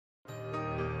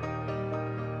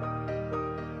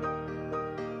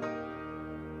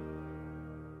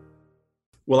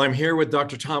Well, I'm here with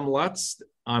Dr. Tom Lutz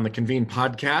on the Convene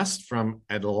podcast from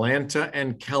Atlanta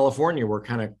and California. We're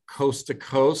kind of coast to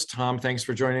coast. Tom, thanks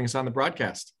for joining us on the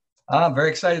broadcast. I'm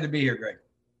very excited to be here, Greg.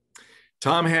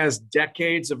 Tom has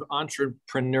decades of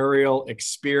entrepreneurial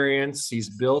experience. He's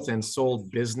built and sold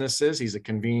businesses. He's a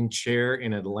Convene chair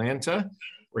in Atlanta,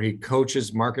 where he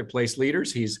coaches marketplace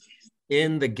leaders. He's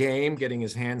in the game, getting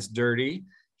his hands dirty.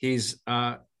 He's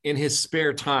in his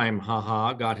spare time,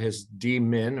 got his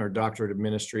D.Min or Doctorate of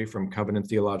Ministry from Covenant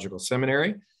Theological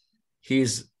Seminary.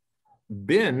 He's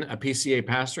been a PCA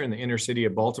pastor in the inner city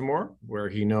of Baltimore, where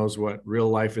he knows what real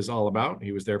life is all about.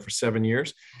 He was there for 7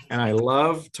 years. And I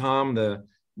love, Tom,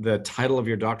 the title of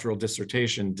your doctoral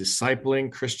dissertation,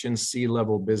 Discipling Christian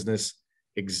C-Level Business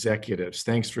Executives.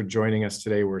 Thanks for joining us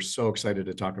today. We're so excited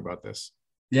to talk about this.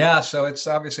 Yeah, so it's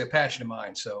obviously a passion of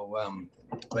mine. So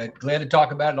glad to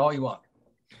talk about it all you want.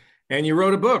 And you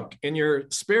wrote a book in your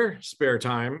spare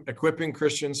time, Equipping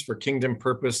Christians for Kingdom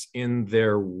Purpose in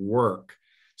Their Work.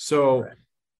 So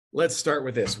let's start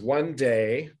with this. One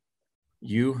day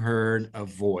you heard a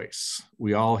voice.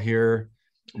 We all hear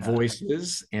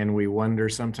voices and we wonder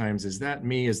sometimes, is that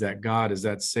me? Is that God? Is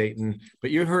that Satan?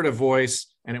 But you heard a voice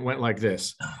and it went like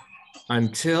this.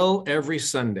 Until every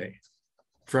Sunday,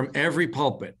 from every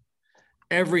pulpit,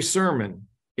 every sermon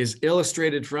is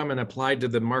illustrated from and applied to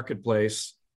the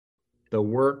marketplace, the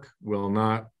work will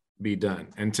not be done.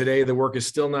 And today the work is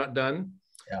still not done.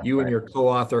 You and your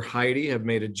co-author Heidi have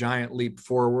made a giant leap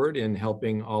forward in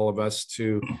helping all of us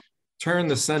to turn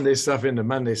the Sunday stuff into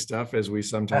Monday stuff, as we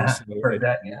sometimes say. Heard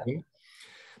that, yeah.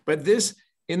 But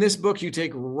in this book, you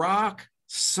take rock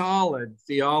solid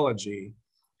theology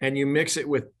and you mix it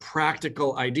with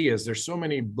practical ideas. There's so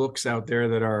many books out there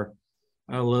that are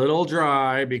a little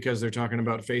dry because they're talking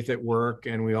about faith at work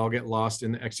and we all get lost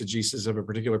in the exegesis of a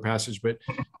particular passage, but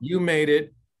you made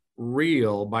it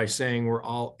real by saying we're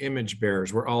all image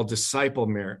bearers, we're all disciple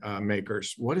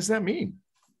makers. What does that mean?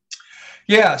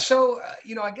 Yeah, so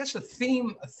I guess a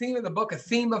theme of the book, a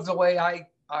theme of the way I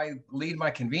lead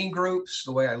my Convene groups,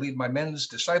 the way I lead my men's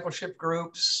discipleship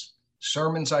groups,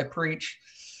 sermons I preach.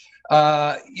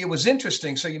 It was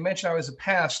interesting. So you mentioned I was a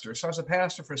pastor. So I was a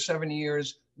pastor for 7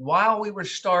 years while we were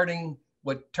starting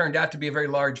what turned out to be a very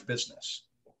large business.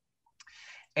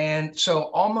 And so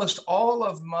almost all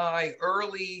of my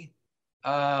early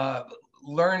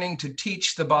learning to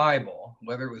teach the Bible,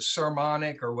 whether it was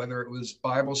sermonic or whether it was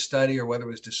Bible study or whether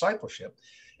it was discipleship,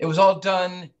 it was all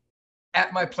done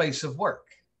at my place of work.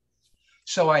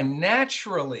 So I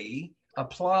naturally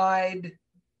applied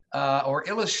or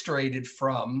illustrated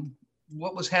from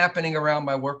what was happening around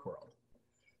my work world.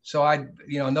 So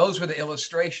and those were the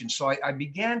illustrations. So I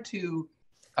began to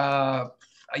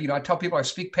I tell people I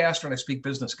speak pastor and I speak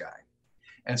business guy.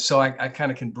 And so I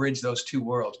kind of can bridge those two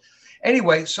worlds.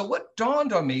 Anyway, so what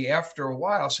dawned on me after a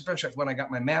while, especially when I got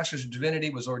my master's of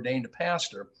divinity, was ordained a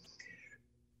pastor,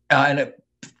 and a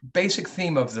basic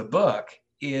theme of the book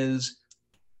is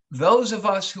those of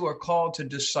us who are called to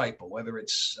disciple, whether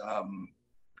it's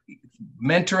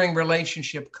mentoring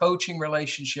relationship, coaching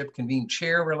relationship, Convene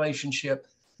chair relationship,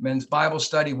 men's Bible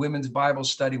study, women's Bible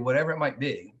study, whatever it might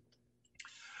be,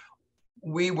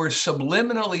 we were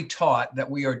subliminally taught that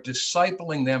we are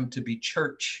discipling them to be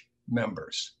church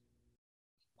members,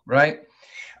 right?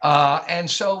 And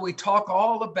so we talk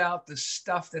all about the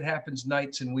stuff that happens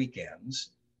nights and weekends,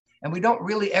 and we don't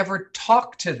really ever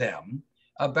talk to them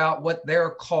about what they're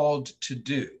called to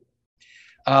do.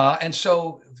 And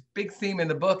so big theme in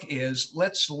the book is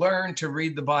let's learn to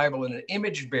read the Bible in an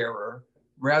image bearer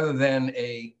rather than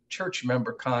a church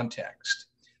member context.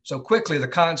 So quickly, the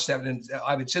concept, and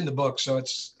it's in the book, so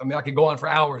I could go on for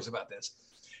hours about this,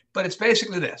 but it's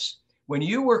basically this. When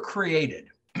you were created,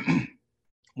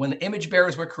 when the image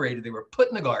bearers were created, they were put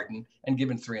in the garden and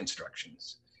given 3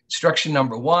 instructions. Instruction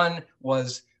number 1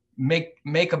 was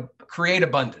create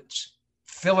abundance,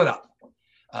 fill it up,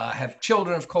 have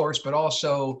children, of course, but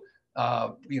also,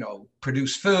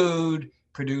 produce food,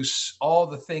 produce all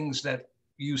the things that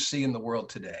you see in the world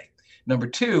today. Number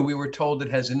 2, we were told it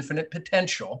has infinite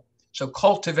potential, so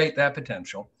cultivate that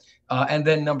potential. And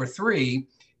then number 3,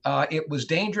 it was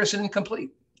dangerous and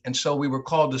incomplete. And so we were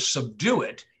called to subdue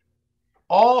it,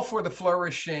 all for the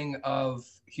flourishing of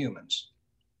humans.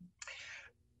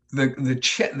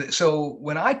 So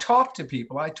when I talk to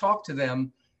people, I talk to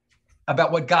them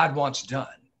about what God wants done.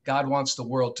 God wants the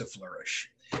world to flourish.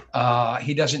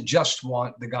 He doesn't just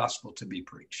want the gospel to be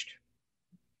preached.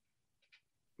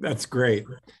 That's great.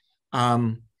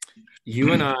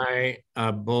 You and I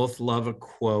both love a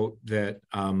quote that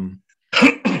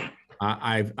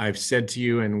I've said to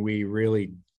you, and we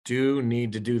really do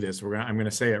need to do this. I'm going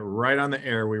to say it right on the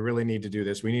air. We really need to do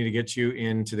this. We need to get you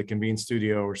into the Convene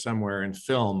studio or somewhere and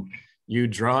film you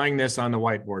drawing this on the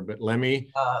whiteboard. But let me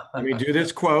do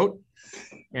this quote,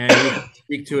 and you can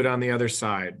speak to it on the other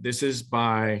side. This is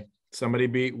by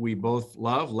somebody we both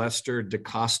love, Lester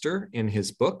DeCoster, in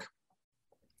his book.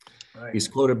 Right. He's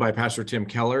quoted by Pastor Tim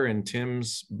Keller in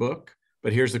Tim's book.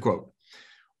 But here's the quote.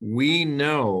 We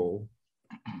know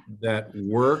that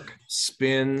work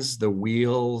spins the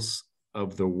wheels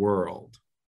of the world.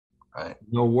 Right.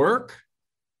 No work,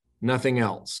 nothing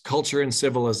else. Culture and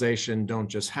civilization don't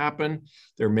just happen.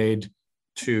 They're made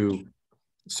to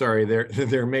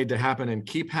happen and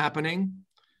keep happening.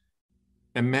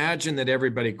 Imagine that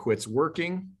everybody quits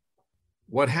working.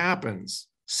 What happens?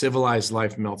 Civilized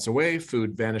life melts away.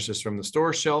 Food vanishes from the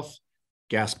store shelf.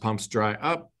 Gas pumps dry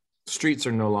up. Streets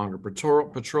are no longer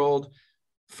patrolled.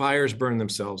 Fires burn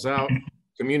themselves out.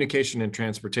 Communication and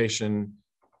transportation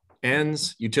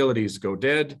ends. Utilities go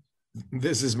dead.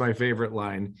 This is my favorite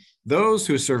line. Those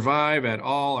who survive at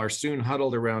all are soon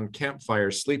huddled around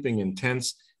campfires, sleeping in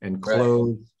tents and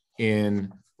clothed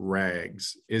in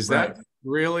rags. Is that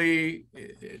really,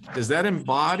 does that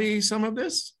embody some of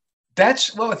this?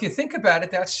 Well, if you think about it,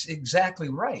 that's exactly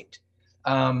right.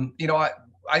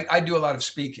 I do a lot of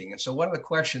speaking. And so one of the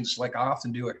questions, like I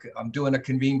often do, I'm doing a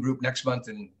Convene group next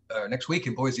week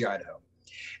in Boise, Idaho.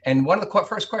 And one of the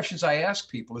first questions I ask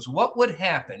people is, what would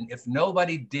happen if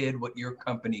nobody did what your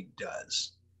company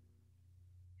does?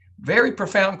 Very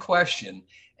profound question.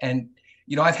 And,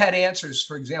 I've had answers.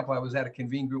 For example, I was at a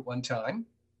Convene group one time,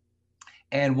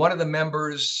 and one of the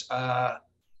members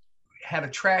had a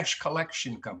trash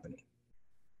collection company.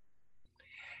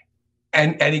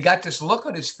 And he got this look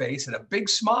on his face and a big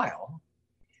smile.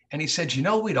 And he said,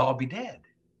 we'd all be dead.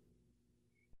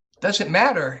 Doesn't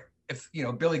matter if,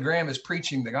 Billy Graham is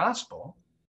preaching the gospel,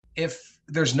 if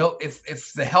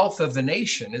the health of the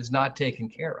nation is not taken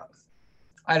care of.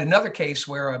 I had another case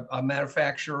where a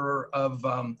manufacturer of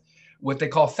what they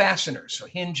call fasteners, so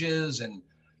hinges and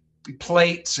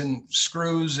plates and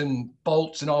screws and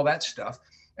bolts and all that stuff.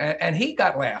 And he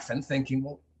got laughing, thinking,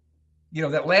 well,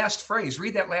 that last phrase,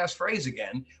 read that last phrase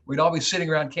again. We'd all be sitting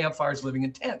around campfires living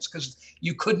in tents because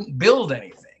you couldn't build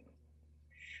anything.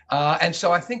 And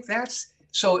so I think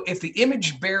so if the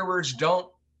image bearers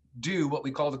don't do what we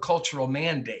call the cultural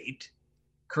mandate,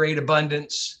 create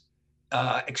abundance,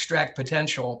 extract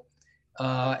potential,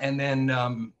 and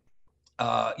then,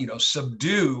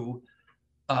 subdue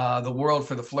the world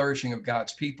for the flourishing of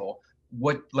God's people,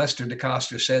 what Lester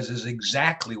DeCoster says is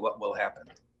exactly what will happen.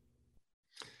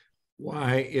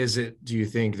 Why is it, do you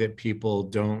think, that people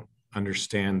don't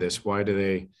understand this? Why do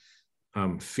they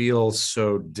feel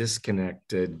so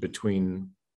disconnected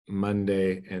between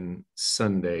Monday and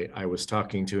Sunday? I was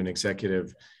talking to an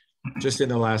executive just in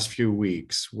the last few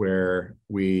weeks where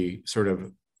we sort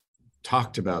of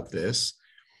talked about this,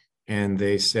 and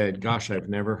they said, gosh, I've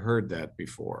never heard that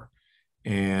before.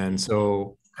 And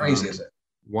so crazy is it?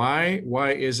 Why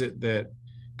is it that,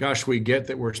 gosh, we get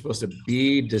that we're supposed to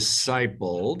be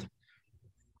discipled,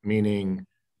 meaning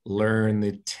learn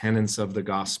the tenets of the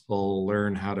gospel,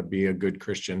 learn how to be a good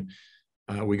Christian.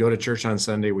 We go to church on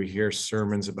Sunday, we hear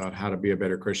sermons about how to be a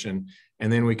better Christian.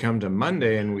 And then we come to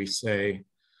Monday and we say,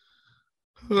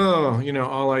 oh,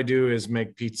 all I do is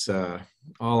make pizza.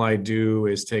 All I do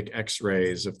is take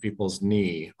x-rays of people's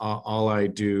knee. All I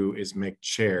do is make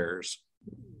chairs.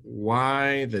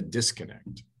 Why the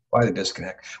disconnect? Why the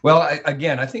disconnect? Well,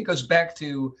 again, I think it goes back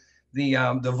to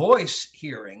the voice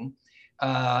hearing.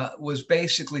 Was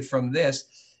basically from this,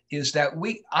 is that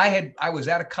I was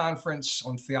at a conference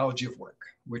on theology of work,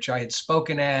 which I had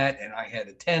spoken at and I had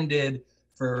attended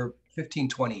for 15,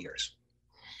 20 years.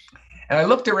 And I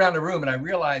looked around the room and I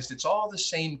realized it's all the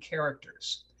same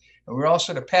characters. And we're all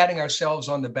sort of patting ourselves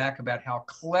on the back about how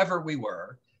clever we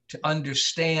were to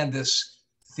understand this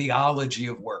theology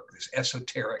of work, this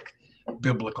esoteric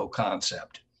biblical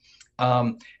concept.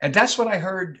 And that's what I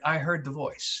heard the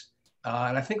voice.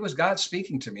 And I think it was God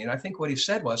speaking to me. And I think what he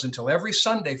said was, until every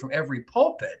Sunday from every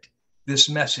pulpit, this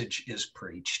message is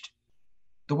preached,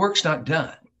 the work's not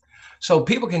done. So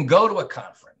people can go to a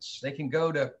conference. They can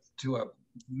go to a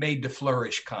Made to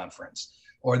Flourish conference,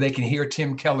 or they can hear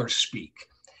Tim Keller speak.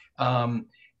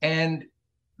 And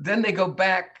then they go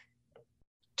back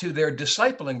to their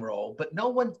discipling role, but no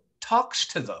one talks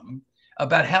to them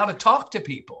about how to talk to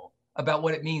people about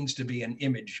what it means to be an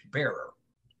image bearer.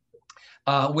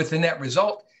 With the net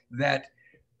result that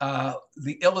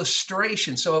the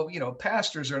illustration, so,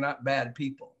 pastors are not bad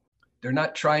people. They're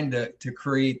not trying to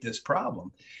create this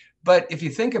problem. But if you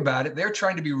think about it, they're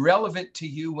trying to be relevant to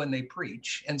you when they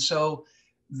preach. And so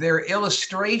their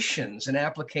illustrations and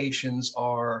applications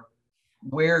are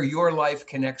where your life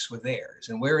connects with theirs.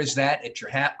 And where is that? At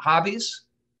your hobbies.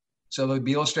 So there'll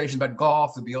be illustrations about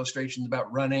golf, there'll be illustrations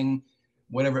about running,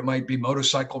 whatever it might be,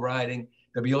 motorcycle riding.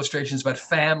 There'll be illustrations about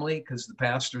family, because the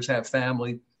pastors have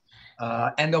family.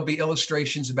 And there'll be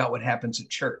illustrations about what happens at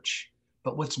church.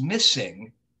 But what's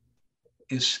missing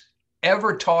is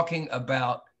ever talking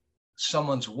about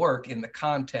someone's work in the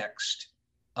context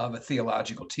of a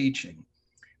theological teaching.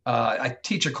 I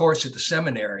teach a course at the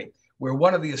seminary where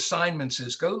one of the assignments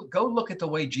is go look at the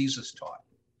way Jesus taught.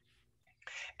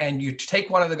 And you take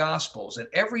one of the Gospels, and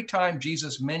every time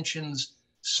Jesus mentions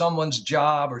someone's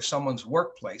job or someone's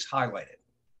workplace, highlight it.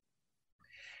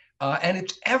 And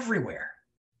it's everywhere,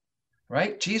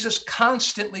 right? Jesus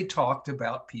constantly talked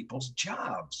about people's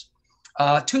jobs,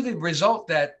 to the result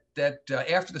that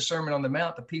after the Sermon on the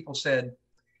Mount, the people said,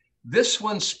 "This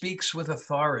one speaks with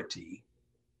authority,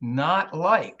 not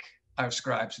like our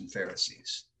scribes and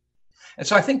Pharisees." And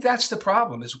so I think that's the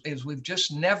problem, is we've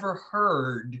just never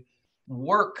heard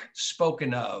work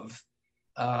spoken of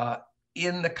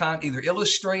in the either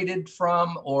illustrated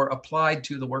from or applied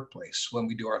to the workplace when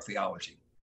we do our theology.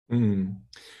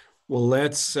 Well,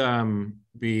 let's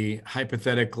be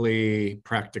hypothetically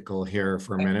practical here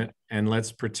for a minute, and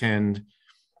let's pretend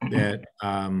that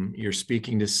you're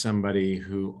speaking to somebody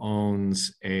who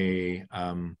owns a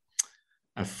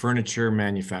furniture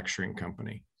manufacturing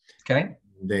company. Okay.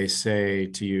 They say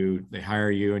to you, they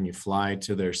hire you and you fly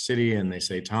to their city and they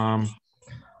say, "Tom,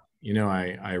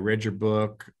 I read your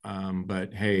book,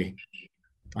 but hey,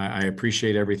 I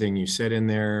appreciate everything you said in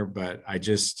there, but I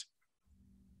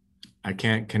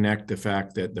can't connect the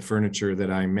fact that the furniture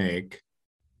that I make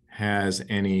has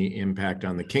any impact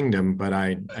on the kingdom, but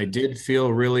I did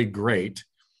feel really great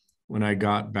when I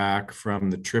got back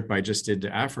from the trip I just did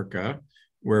to Africa,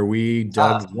 where we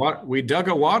dug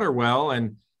a water well,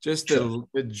 and just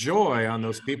the joy on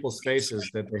those people's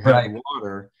faces that they had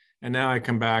water. And now I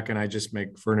come back and I just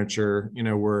make furniture.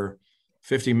 We're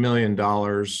 $50 million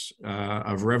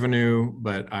of revenue,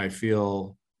 but I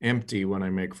feel empty when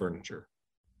I make furniture."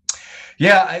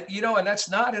 Yeah, and that's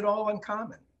not at all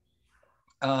uncommon.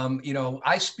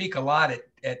 I speak a lot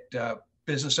at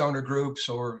business owner groups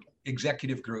or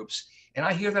executive groups, and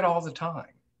I hear that all the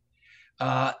time.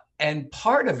 And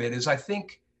part of it is, I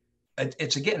think,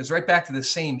 it's right back to the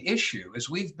same issue, is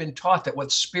we've been taught that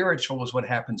what's spiritual is what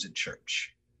happens at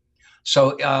church.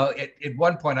 So at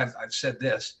one point, I've said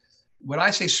this: when I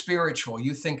say spiritual,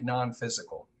 you think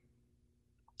non-physical.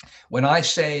 When I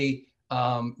say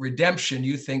redemption,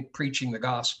 you think preaching the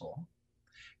gospel.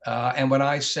 And when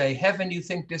I say heaven, you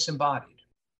think disembodied.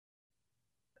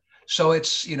 So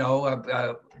it's,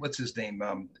 what's his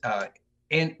name?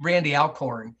 And Randy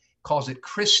Alcorn calls it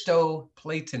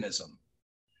Christo-Platonism.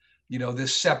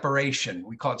 This separation,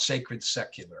 we call it sacred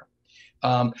secular.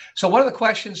 So one of the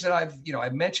questions that I've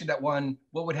mentioned that one,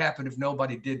 what would happen if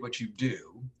nobody did what you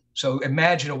do? So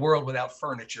imagine a world without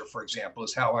furniture, for example,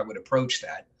 is how I would approach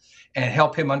that, and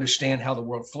help him understand how the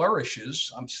world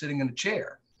flourishes. I'm sitting in a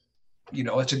chair.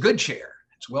 It's a good chair.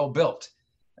 It's well built,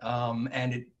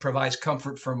 and it provides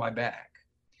comfort for my back.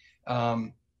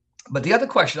 But the other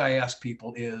question I ask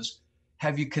people is,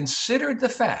 have you considered the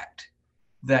fact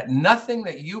that nothing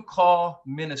that you call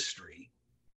ministry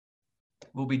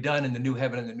will be done in the new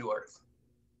heaven and the new earth?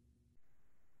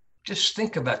 Just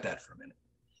think about that for a minute.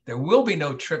 There will be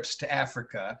no trips to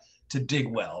Africa to dig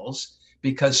wells,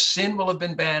 because sin will have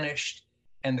been banished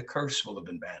and the curse will have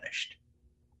been banished.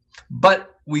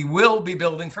 But we will be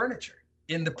building furniture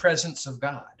in the presence of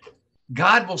God.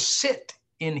 God will sit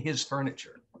in his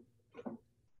furniture.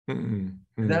 Isn't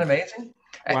that amazing?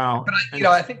 Wow. But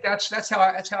I think that's how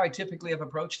I typically have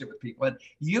approached it with people. And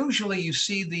usually you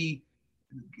see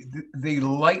the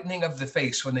lightening of the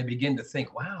face when they begin to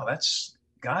think, wow,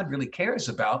 God really cares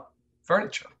about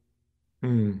furniture.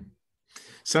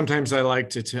 Sometimes I like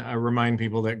to remind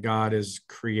people that God is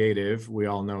creative. We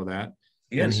all know that.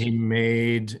 Yes. And he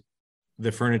made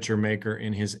the furniture maker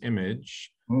in his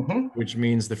image, which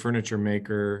means the furniture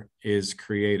maker is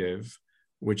creative,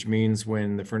 which means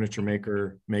when the furniture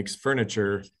maker makes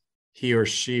furniture, he or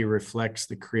she reflects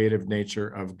the creative nature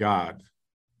of God.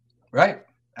 Right.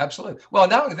 Absolutely. Well,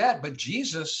 not only that, but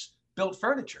Jesus built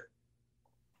furniture.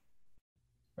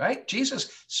 Right?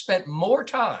 Jesus spent more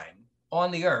time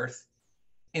on the earth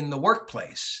in the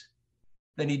workplace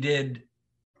than he did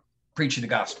preaching the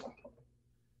gospel.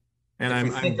 And I'm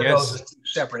guessing those are two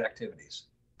separate activities.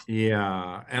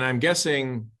 Yeah. And I'm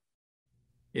guessing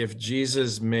if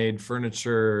Jesus made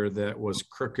furniture that was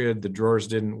crooked, the drawers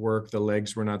didn't work, the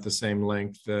legs were not the same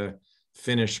length, the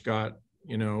finish got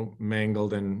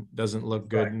mangled and doesn't look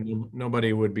good, Right.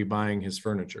 nobody would be buying his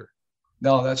furniture.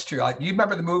 No, that's true. You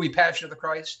remember the movie Passion of the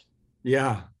Christ?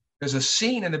 Yeah. There's a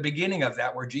scene in the beginning of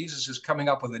that where Jesus is coming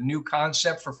up with a new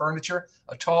concept for furniture,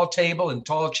 a tall table and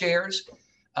tall chairs.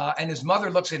 And his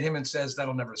mother looks at him and says,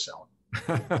 that'll never sell.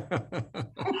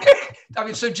 I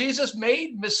mean, so Jesus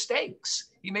made mistakes.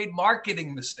 He made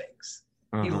marketing mistakes.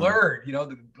 He learned,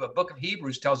 the book of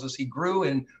Hebrews tells us he grew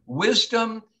in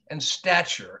wisdom and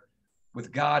stature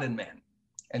with God and men.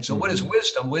 And so what is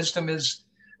wisdom? Wisdom is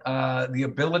the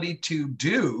ability to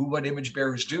do what image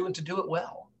bearers do and to do it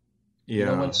well.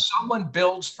 Yeah. When someone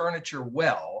builds furniture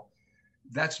well,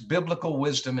 that's biblical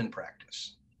wisdom in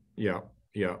practice. Yeah.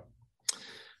 Yeah.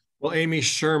 Well, Amy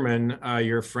Sherman,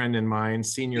 your friend and mine,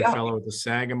 senior fellow at the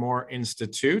Sagamore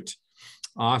Institute,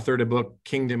 authored a book,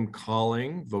 Kingdom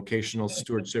Calling, Vocational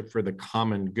Stewardship for the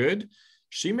Common Good.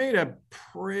 She made a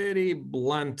pretty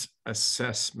blunt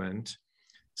assessment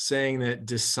saying that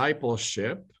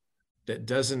discipleship that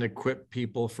doesn't equip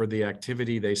people for the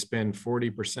activity they spend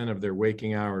 40% of their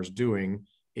waking hours doing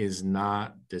is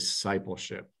not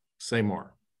discipleship. Say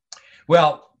more.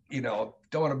 Well, don't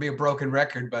want to be a broken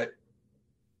record, but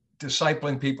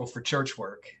discipling people for church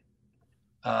work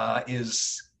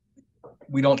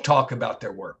we don't talk about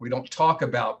their work. We don't talk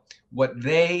about what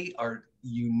they are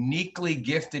uniquely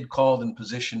gifted, called, and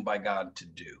positioned by God to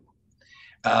do.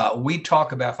 We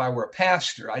talk about, if I were a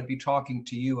pastor, I'd be talking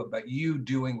to you about you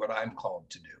doing what I'm called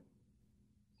to do.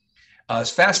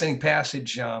 It's a fascinating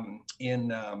passage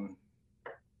in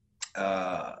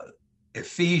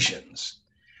Ephesians.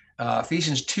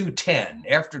 Ephesians 2:10,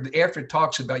 after it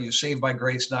talks about you saved by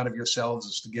grace, not of yourselves,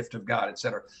 it's the gift of God,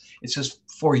 etc. It says,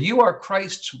 for you are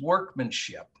Christ's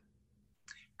workmanship,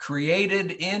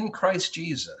 created in Christ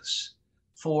Jesus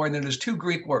for, and then there's two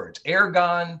Greek words,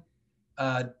 ergon,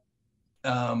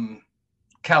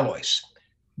 kalos,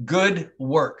 good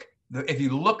work. If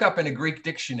you look up in a Greek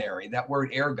dictionary, that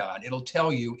word ergon, it'll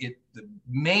tell you the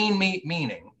main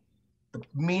meaning. The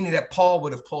meaning that Paul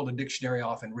would have pulled a dictionary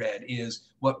off and read is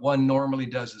what one normally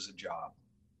does as a job.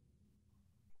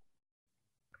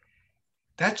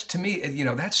 That's, to me,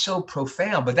 that's so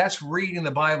profound, but that's reading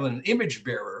the Bible in an image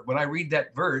bearer. When I read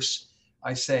that verse,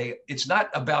 I say, it's not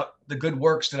about the good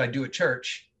works that I do at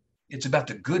church. It's about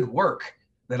the good work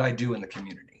that I do in the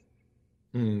community.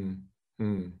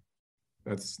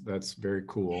 That's very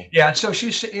cool. Yeah. So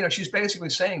she's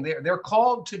basically saying they're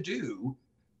called to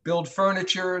build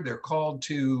furniture. They're called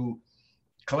to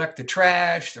collect the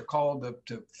trash. They're called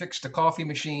to fix the coffee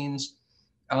machines.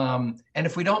 And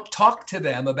if we don't talk to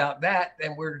them about that,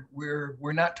 then we're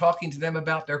not talking to them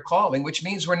about their calling, which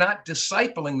means we're not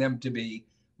discipling them to be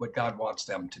what God wants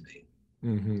them to be.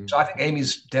 So I think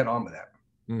Amy's dead on with that.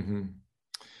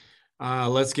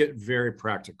 Let's get very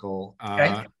practical.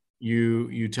 Okay.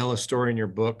 You tell a story in your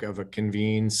book of a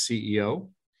Convene CEO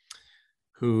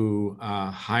who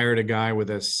hired a guy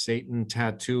with a Satan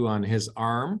tattoo on his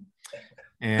arm,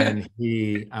 and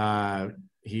he thought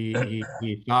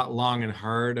long and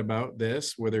hard about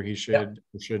this, whether he should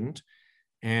or shouldn't.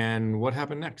 And what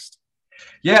happened next?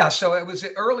 Yeah, so it was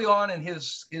early on in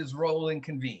his role in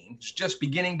Convene, just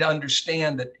beginning to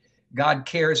understand that God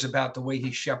cares about the way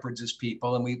he shepherds his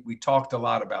people, and we talked a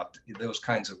lot about those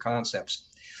kinds of concepts.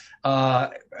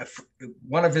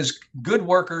 One of his good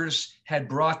workers had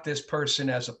brought this person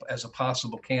as a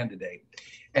possible candidate,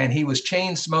 and he was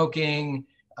chain smoking,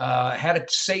 had a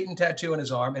Satan tattoo on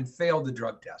his arm, and failed the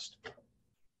drug test.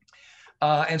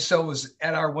 And so it was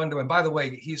at our window. And by the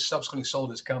way, he's subsequently sold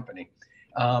his company.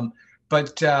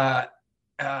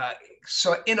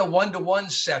 So in a one-to-one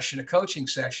session, a coaching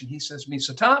session, he says to me,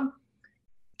 so Tom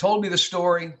told me the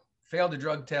story, failed the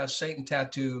drug test, Satan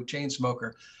tattoo, chain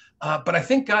smoker. But I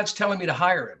think God's telling me to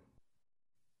hire him.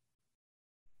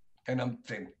 And I'm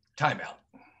thinking, time out.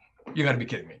 You got to be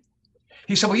kidding me.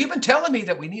 He said, well, you've been telling me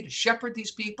that we need to shepherd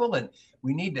these people and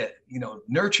we need to,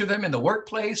 nurture them in the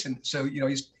workplace. And so,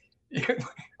 he's,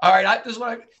 all right, this is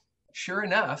what sure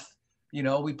enough,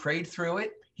 we prayed through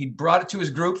it. He brought it to his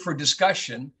group for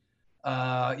discussion,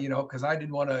 because I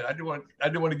didn't want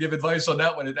to give advice on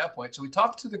that one at that point. So we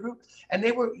talked to the group, and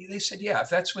they said, yeah, if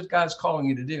that's what God's calling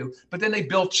you to do. But then they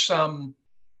built some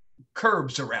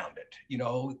curbs around it,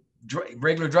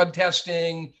 regular drug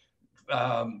testing,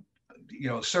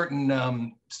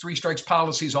 certain 3 strikes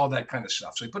policies, all that kind of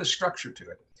stuff. So he put a structure to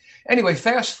it. Anyway,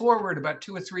 fast forward about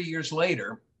 2 or 3 years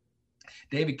later,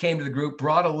 David came to the group,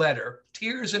 brought a letter,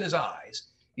 tears in his eyes.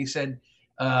 He said,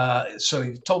 so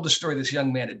he told the story. This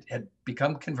young man had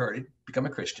become converted, become a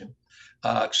Christian,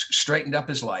 straightened up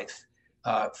his life,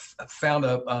 found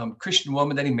a Christian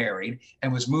woman that he married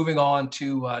and was moving on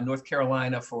to North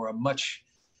Carolina for a much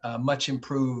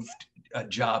improved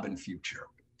job and future.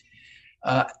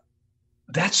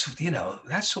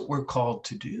 That's what we're called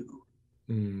to do.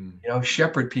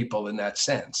 Shepherd people in that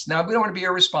sense. Now, we don't want to be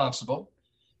irresponsible.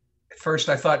 At first,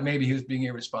 I thought maybe he was being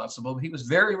irresponsible. He was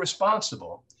very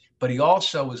responsible, but he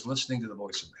also was listening to the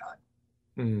voice of God.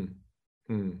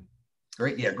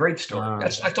 Great story.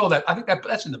 I told that. I think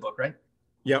that's in the book, right?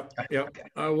 Yep. Okay.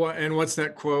 And what's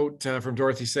that quote from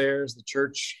Dorothy Sayers? The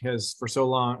church has for so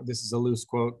long, this is a loose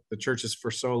quote, the church has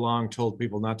for so long told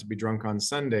people not to be drunk on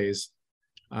Sundays.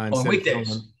 On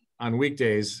weekdays. On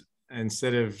weekdays,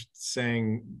 instead of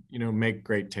saying, make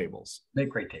great tables. Make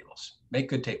great tables. Make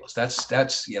good tables. That's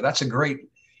a great,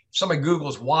 if somebody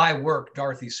Googles why work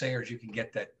Dorothy Sayers, you can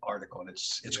get that article, and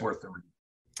it's worth the read.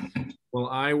 Well,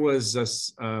 I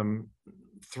was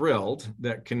thrilled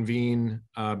that Convene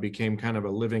became kind of a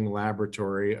living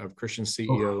laboratory of Christian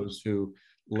CEOs who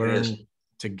learn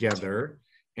together.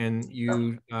 And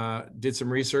you did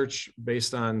some research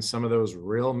based on some of those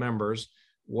real members.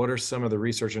 What are some of the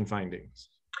research and findings?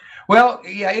 Well,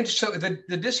 so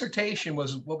the dissertation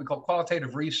was what we call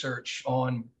qualitative research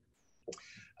on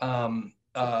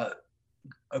a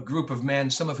group of men,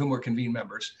 some of whom were Convene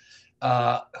members.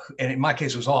 And in my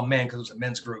case, it was all men because it was a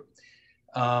men's group,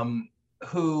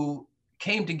 who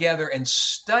came together and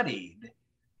studied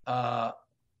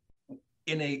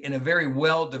in a very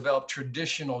well-developed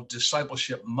traditional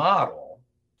discipleship model,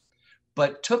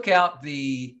 but took out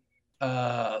the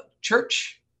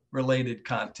church-related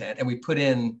content and we put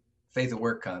in faith and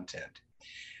work content.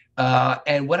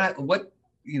 And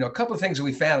a couple of things that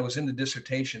we found was in the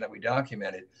dissertation that we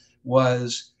documented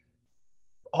was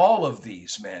all of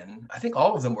these men, I think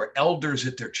all of them were elders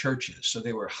at their churches. So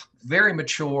they were very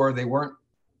mature. They weren't,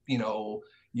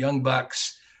 young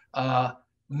bucks.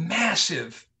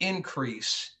 Massive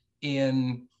increase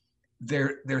in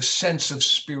their sense of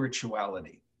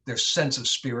spirituality, their sense of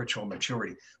spiritual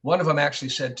maturity. One of them actually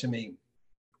said to me,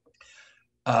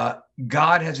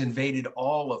 God has invaded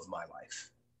all of my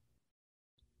life,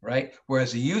 right?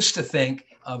 Whereas he used to think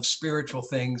of spiritual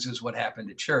things as what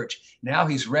happened at church. Now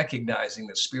he's recognizing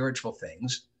the spiritual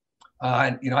things.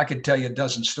 And, I could tell you a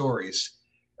dozen stories.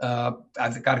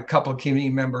 I've got a couple of community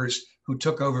members who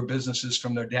took over businesses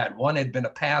from their dad. One had been a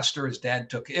pastor. His dad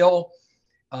took ill.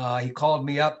 He called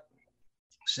me up,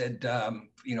 said,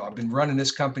 I've been running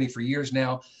this company for years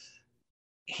now.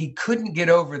 He couldn't get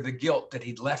over the guilt that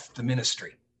he'd left the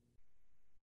ministry,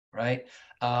 right?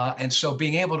 And so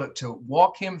being able to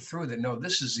walk him through that, no,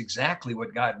 this is exactly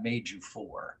what God made you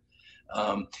for.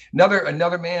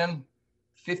 Another man,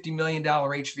 $50 million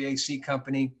HVAC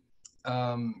company.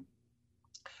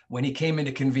 When he came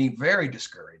into Convene, very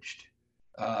discouraged,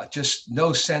 just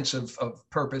no sense of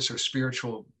purpose or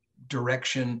spiritual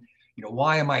direction.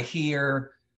 Why am I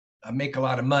here? I make a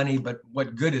lot of money, but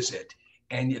what good is it?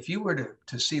 And if you were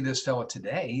to see this fellow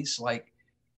today, he's like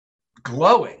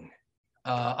glowing,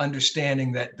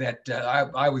 understanding that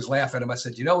I always laugh at him. I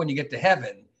said, when you get to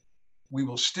heaven, we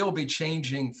will still be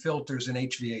changing filters and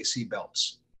HVAC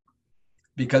belts.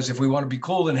 Because if we want to be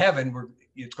cool in heaven,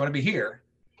 it's going to be here.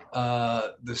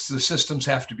 The systems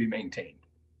have to be maintained.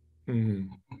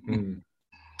 Mm-hmm.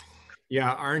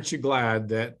 Yeah, aren't you glad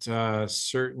that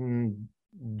certain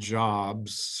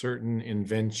jobs, certain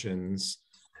inventions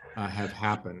have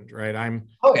happened, right?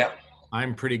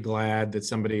 I'm pretty glad that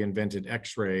somebody invented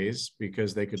X-rays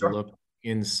because they could look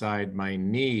inside my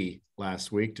knee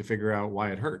last week to figure out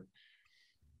why it hurt.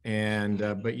 And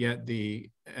but yet the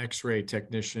X-ray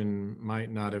technician might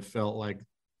not have felt like,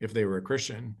 if they were a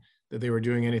Christian, that they were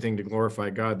doing anything to glorify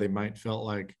God. They might felt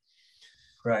like,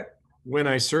 right. When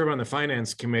I serve on the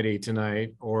finance committee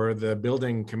tonight, or the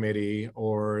building committee,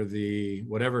 or the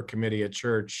whatever committee at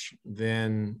church,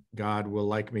 then God will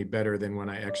like me better than when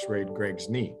I X-rayed Greg's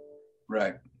knee.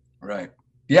 Right.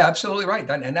 Yeah, absolutely right.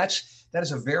 And that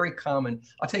is a very common.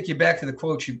 I'll take you back to the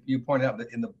quote you pointed out, that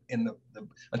in the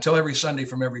until every Sunday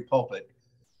from every pulpit,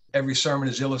 every sermon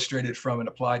is illustrated from and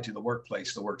applied to the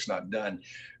workplace. The work's not done.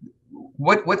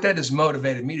 What that has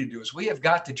motivated me to do is we have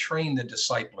got to train the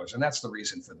disciplers, and that's the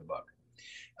reason for the book,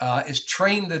 is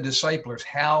train the disciplers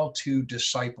how to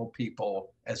disciple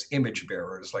people as image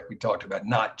bearers, like we talked about,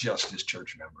 not just as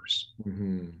church members.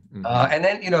 Mm-hmm. And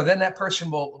then, then that person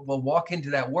will walk into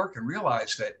that work and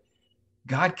realize that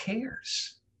God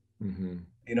cares.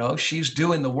 Mm-hmm. She's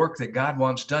doing the work that God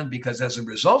wants done, because as a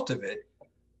result of it,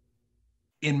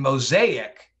 in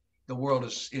Mosaic, the world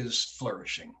is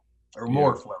flourishing, or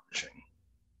more flourishing.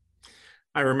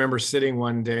 I remember sitting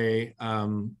one day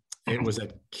It was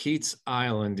at Keats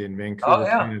Island in Oh Vancouver,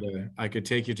 yeah. Canada. I could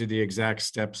take you to the exact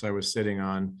steps I was sitting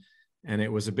on. And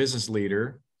it was a business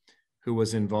leader who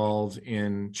was involved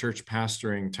in church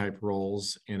pastoring type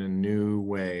roles in a new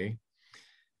way.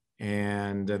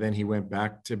 And then he went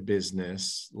back to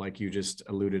business, like you just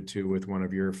alluded to with one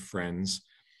of your friends.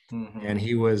 Mm-hmm. And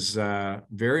he was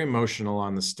very emotional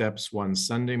on the steps one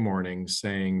Sunday morning,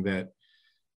 saying that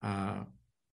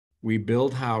we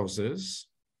build houses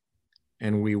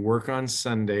and we work on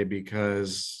Sunday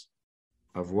because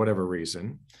of whatever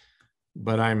reason.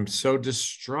 But I'm so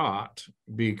distraught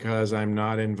because I'm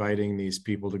not inviting these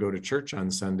people to go to church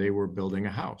on Sunday. We're building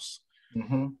a house.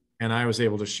 Mm-hmm. And I was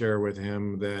able to share with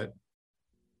him that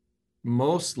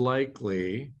most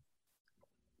likely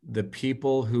the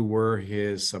people who were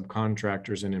his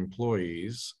subcontractors and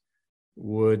employees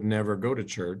would never go to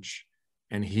church.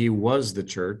 And he was the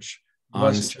church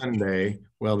on Sunday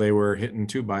while they were hitting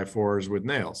 2x4s with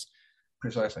nails.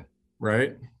 Precisely.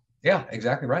 Right? Yeah,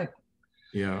 exactly right.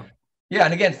 Yeah. Yeah.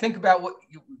 And again, think about what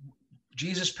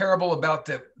Jesus' parable about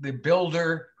the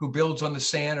builder who builds on the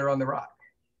sand or on the rock.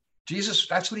 Jesus,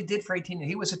 that's what he did for 18 years.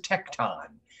 He was a tecton,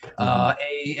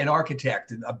 an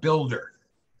architect, a builder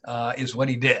is what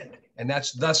he did. And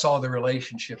thus all the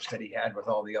relationships that he had with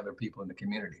all the other people in the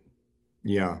community.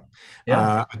 Yeah.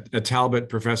 Yeah. A Talbot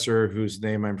professor whose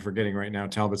name I'm forgetting right now,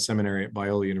 Talbot Seminary at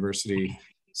Biola University,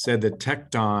 said that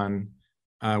tecton,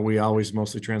 we always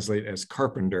mostly translate as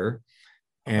carpenter,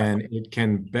 and it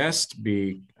can best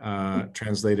be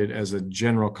translated as a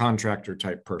general contractor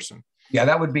type person. Yeah,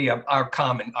 that would be our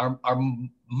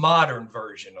modern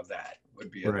version of that would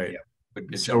be right. Yeah, would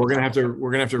be so we're gonna have to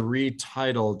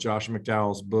retitle Josh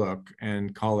McDowell's book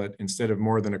and call it, instead of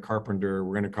More Than a Carpenter,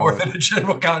 we're gonna call More Than a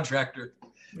General Contractor.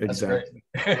 Exactly.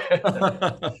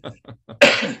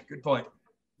 Good point.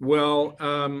 Well,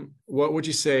 what would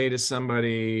you say to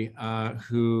somebody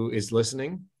who is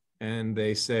listening and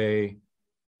they say,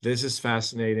 this is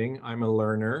fascinating, I'm a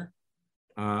learner,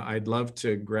 I'd love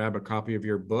to grab a copy of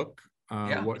your book.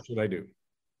 What should I do?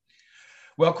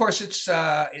 Well, of course, it's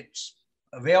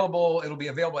available. It'll be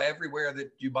available everywhere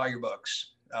that you buy your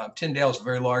books. Tyndale's a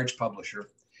very large publisher.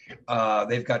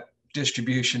 They've got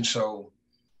distribution, so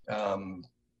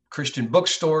Christian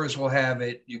bookstores will have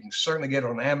it. You can certainly get it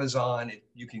on Amazon.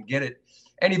 You can get it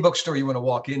any bookstore you want to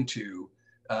walk into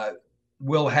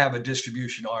will have a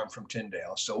distribution arm from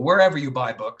Tyndale. So wherever you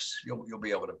buy books, you'll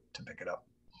be able to pick it up.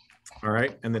 All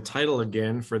right. And the title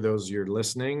again, for those you're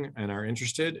listening and are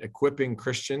interested, Equipping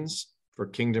Christians for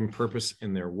Kingdom Purpose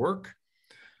in Their Work,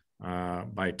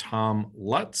 by Tom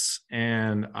Lutz.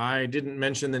 And I didn't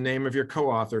mention the name of your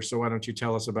co-author, so why don't you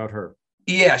tell us about her?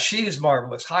 Yeah, she is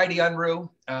marvelous. Heidi Unruh.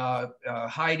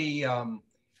 Heidi,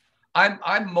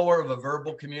 I'm more of a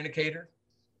verbal communicator.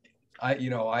 I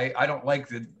don't like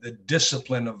the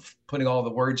discipline of putting all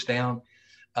the words down.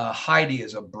 Heidi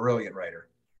is a brilliant writer.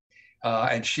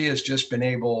 And she has just been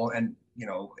able, and,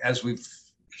 as we've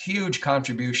huge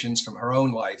contributions from her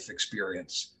own life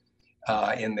experience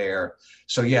in there.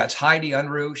 So yeah, it's Heidi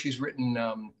Unruh. She's written,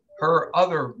 her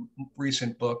other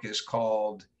recent book is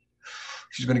called,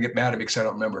 she's going to get mad at me because I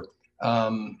don't remember.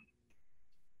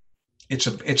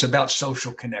 It's about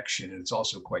social connection, and it's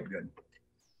also quite good.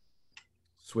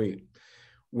 Sweet.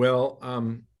 Well,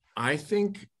 I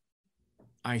think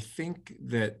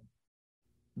that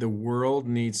the world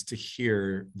needs to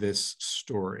hear this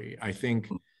story. I think,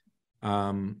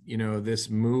 this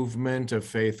movement of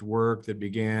faith work that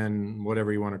began,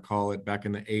 whatever you want to call it, back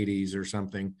in the 80s or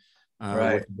something,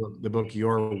 right. with the book,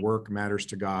 Your Work Matters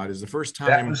to God, is the first time.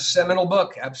 That was a seminal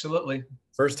book. Absolutely.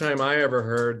 First time I ever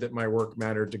heard that my work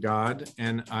mattered to God.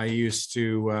 And I used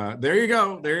to, there you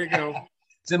go.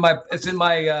 It's in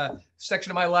my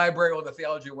section of my library with the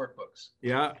theology workbooks.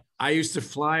 Yeah. I used to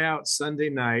fly out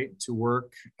Sunday night to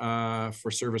work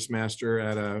for Service Master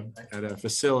at a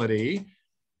facility,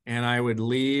 and I would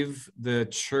leave the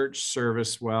church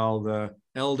service while the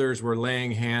elders were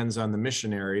laying hands on the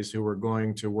missionaries who were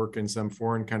going to work in some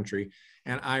foreign country.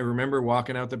 And I remember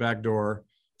walking out the back door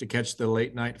to catch the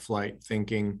late night flight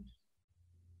thinking,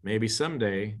 maybe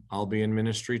someday I'll be in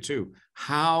ministry too.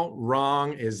 How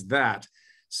wrong is that?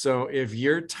 So if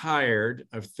you're tired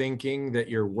of thinking that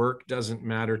your work doesn't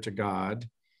matter to God,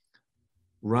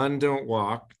 run, don't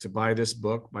walk, to buy this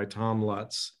book by Tom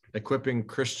Lutz, Equipping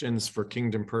Christians for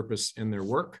Kingdom Purpose in Their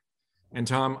Work. And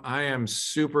Tom, I am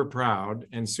super proud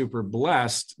and super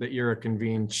blessed that you're a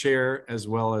convened chair, as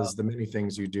well as the many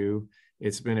things you do.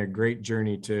 It's been a great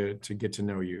journey to get to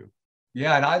know you.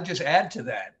 Yeah, and I'd just add to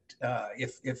that,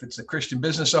 if it's a Christian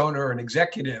business owner or an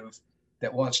executive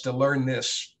that wants to learn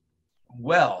this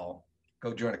well,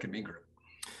 go join a convene group.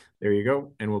 There you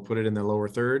go. And we'll put it in the lower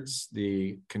thirds,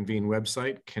 the Convene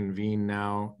website,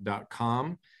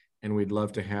 convenenow.com. And we'd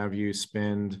love to have you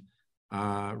spend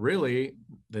really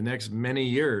the next many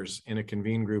years in a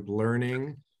Convene group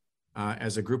learning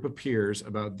as a group of peers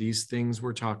about these things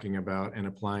we're talking about and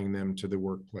applying them to the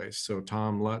workplace. So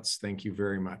Tom, Lutz, thank you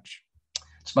very much.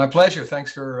 It's my pleasure.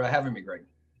 Thanks for having me, Greg.